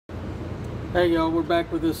Hey y'all, we're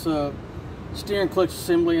back with this steering clutch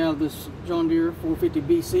assembly out of this John Deere 450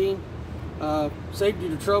 BC. Saved you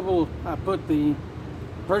the trouble. I put the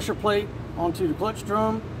pressure plate onto the clutch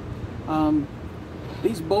drum.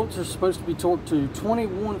 These bolts are supposed to be torqued to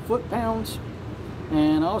 21 foot-pounds,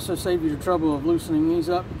 and I also saved you the trouble of loosening these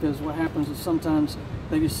up, because what happens is sometimes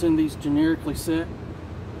they just send these generically set,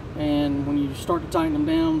 and when you start to tighten them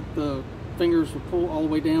down, the fingers will pull all the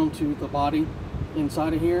way down to the body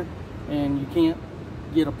inside of here, and you can't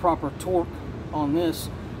get a proper torque on this,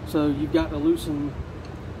 so you've got to loosen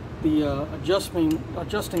the adjusting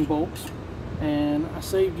bolts. And I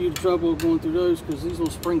saved you the trouble of going through those, because these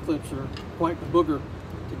little spring clips are quite the booger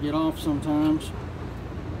to get off sometimes.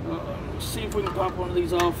 Let's see if we can pop one of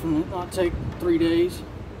these off and not take 3 days.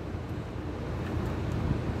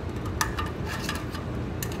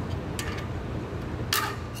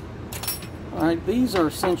 Alright, these are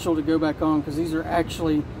essential to go back on, because these are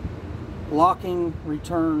actually locking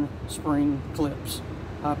return spring clips,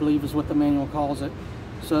 I believe is what the manual calls it.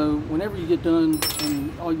 So whenever you get done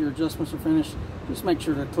and all your adjustments are finished, just make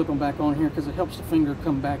sure to clip them back on here, because it helps the finger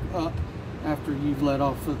come back up after you've let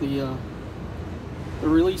off of the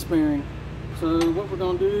release bearing. So what we're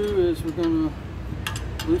going to do is we're going to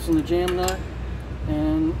loosen the jam nut,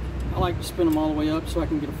 and I like to spin them all the way up so I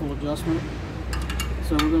can get a full adjustment.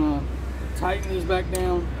 So we're going to tighten these back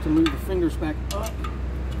down to move the fingers back up,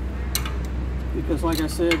 because like I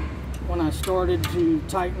said, when I started to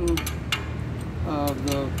tighten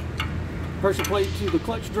the pressure plate to the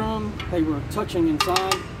clutch drum, they were touching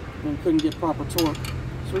inside and couldn't get proper torque.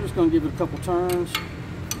 So we're just going to give it a couple turns.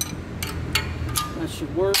 That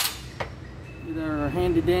should work. Get our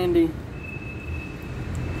handy dandy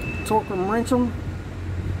torque and wrench them.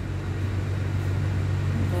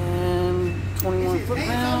 And 21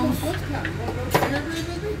 foot-pounds.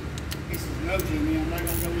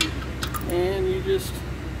 And you just,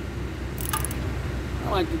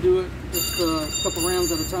 I like to do it just a couple rounds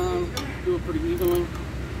at a time, do it pretty evenly.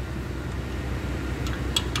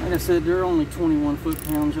 Like I said, they're only 21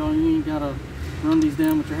 foot-pounds, y'all. You ain't gotta run these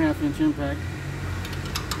down with your 1/2 inch impact.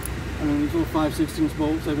 I mean, these little 5/16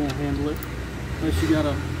 bolts, they won't handle it unless you got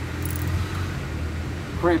a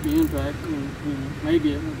crappy impact, and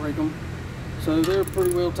maybe it will break them. So they're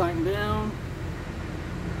pretty well tightened down.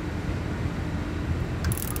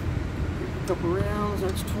 A couple rounds,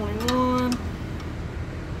 that's 21.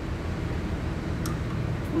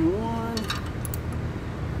 21.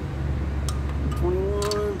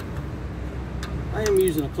 21. I am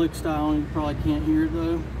using a click style, and you probably can't hear it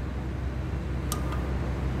though.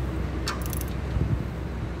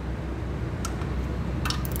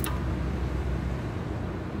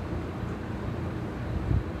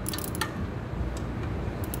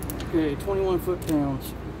 Okay, 21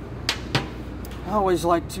 foot-pounds. I always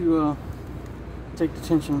like to take the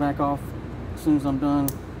tension back off as soon as I'm done.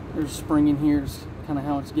 There's a spring in here. It's kind of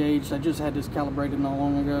how it's gauged. I just had this calibrated not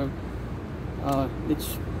long ago.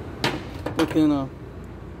 It's within a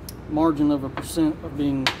margin of 1% of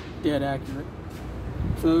being dead accurate.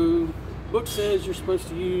 So book says you're supposed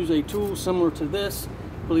to use a tool similar to this.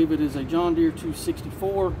 I believe it is a John Deere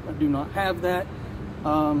 264. I do not have that,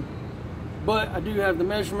 but I do have the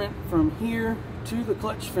measurement from here to the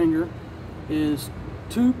clutch finger is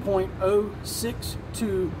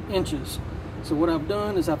 2.062 inches. So what I've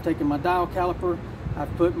done is I've taken my dial caliper,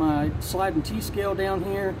 I've put my sliding T-scale down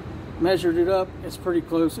here, measured it up. It's pretty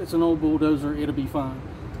close. It's an old bulldozer. It'll be fine.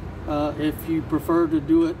 If you prefer to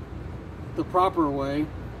do it the proper way,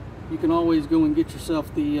 you can always go and get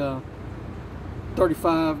yourself the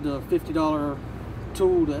 $35 to $50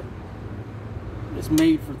 tool that is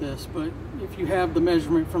made for this. But if you have the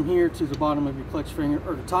measurement from here to the bottom of your clutch finger,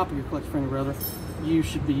 or the top of your clutch finger rather, you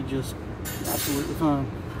should be just absolutely fine.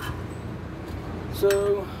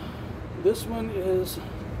 So this one is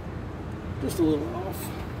just a little off.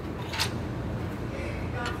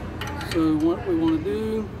 So what we want to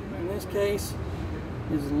do in this case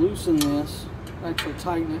is loosen this, actually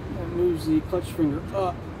tighten it. That moves the clutch finger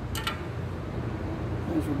up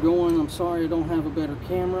as we're going. I'm sorry I don't have a better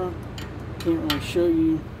camera. Can't really show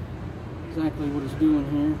you exactly what it's doing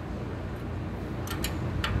here.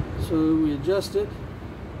 So we adjust it.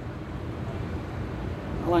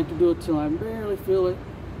 I like to do it till I barely feel it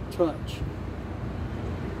touch,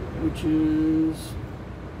 which is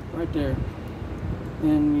right there.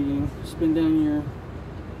 And you spin down your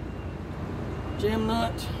jam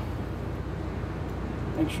nut,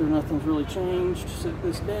 make sure nothing's really changed. Set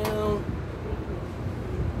this down,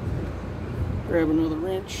 grab another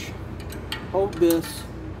wrench, hold this,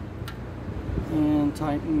 and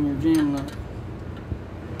tighten your jam nut.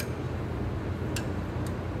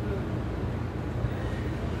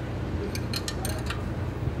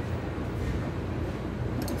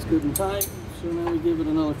 good and tight. So now we give it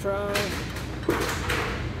another try.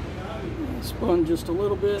 It spun just a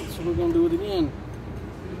little bit, so we're going to do it again.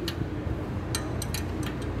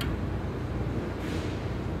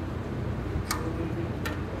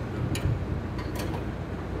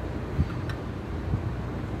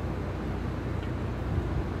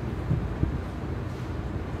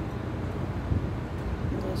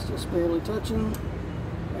 That's just barely touching.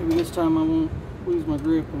 Maybe this time I won't lose my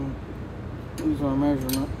grip and lose our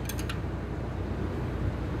measurement.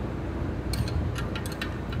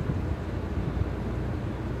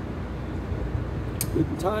 Good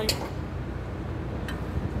and tight.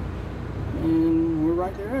 And we're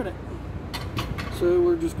right there at it. So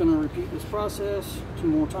we're just going to repeat this process 2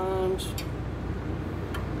 more times.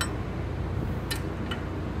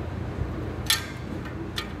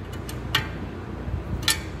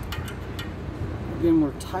 Again,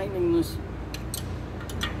 we're tightening this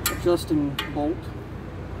adjusting bolt.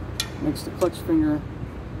 Makes the clutch finger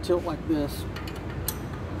tilt like this.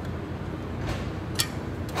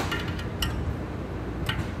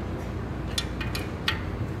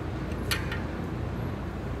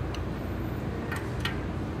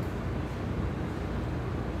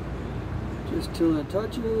 Just till that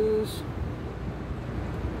touches.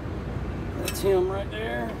 That's him right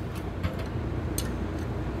there.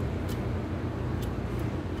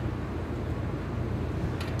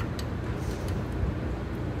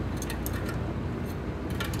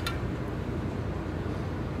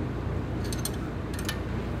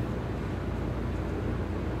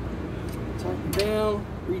 Tighten down,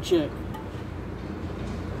 recheck.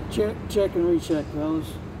 Check, check, and recheck,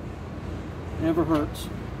 fellas. Never hurts.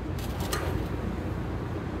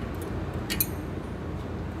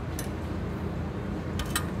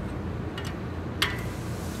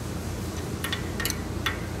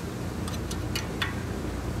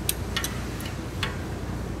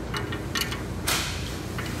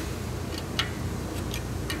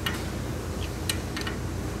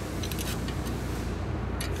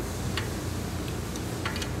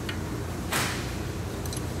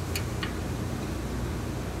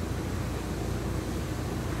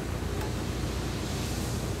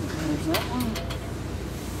 There's that one.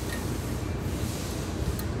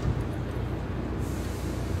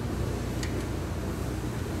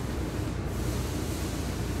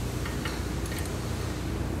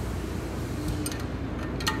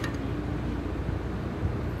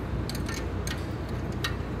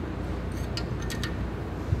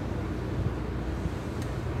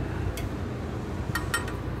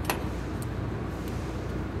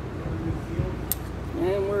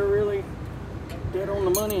 And we're really dead on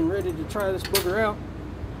the money and ready to try this booger out.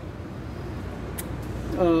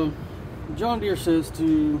 John Deere says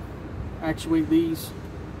to actuate these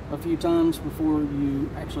a few times before you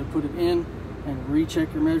actually put it in and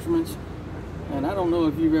recheck your measurements. And I don't know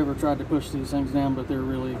if you've ever tried to push these things down, but they're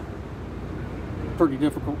really pretty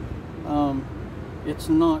difficult. It's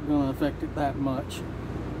not going to affect it that much.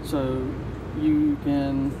 So you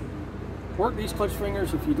can work these clutch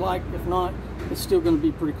fingers if you'd like. If not, it's still going to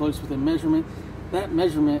be pretty close within measurement. That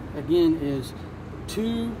measurement again is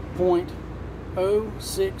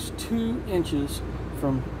 2.062 inches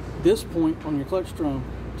from this point on your clutch drum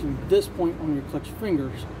to this point on your clutch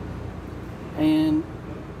fingers. And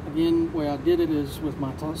again, the way I did it is with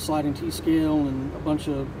my sliding T-scale and a bunch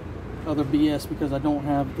of other BS because I don't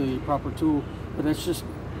have the proper tool. But that's just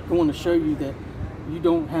going to show you that you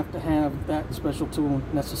don't have to have that special tool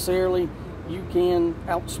necessarily. You can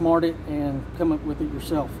outsmart it and come up with it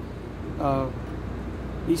yourself.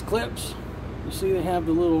 These clips, you see they have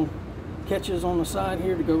the little catches on the side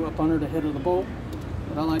here to go up under the head of the bolt.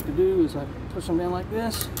 What I like to do is I push them down like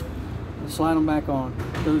this and slide them back on.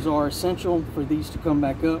 Those are essential for these to come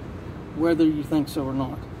back up, whether you think so or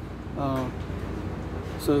not.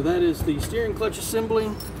 So that is the steering clutch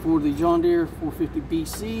assembly for the John Deere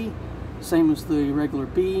 450BC, same as the regular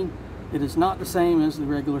B. It is not the same as the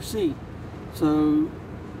regular C. So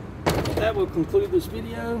that will conclude this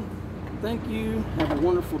video. Thank you. Have a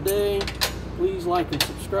wonderful day. Please like and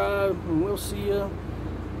subscribe, and we'll see you.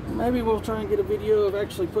 Maybe we'll try and get a video of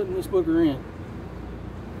actually putting this booger in.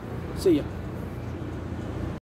 See ya.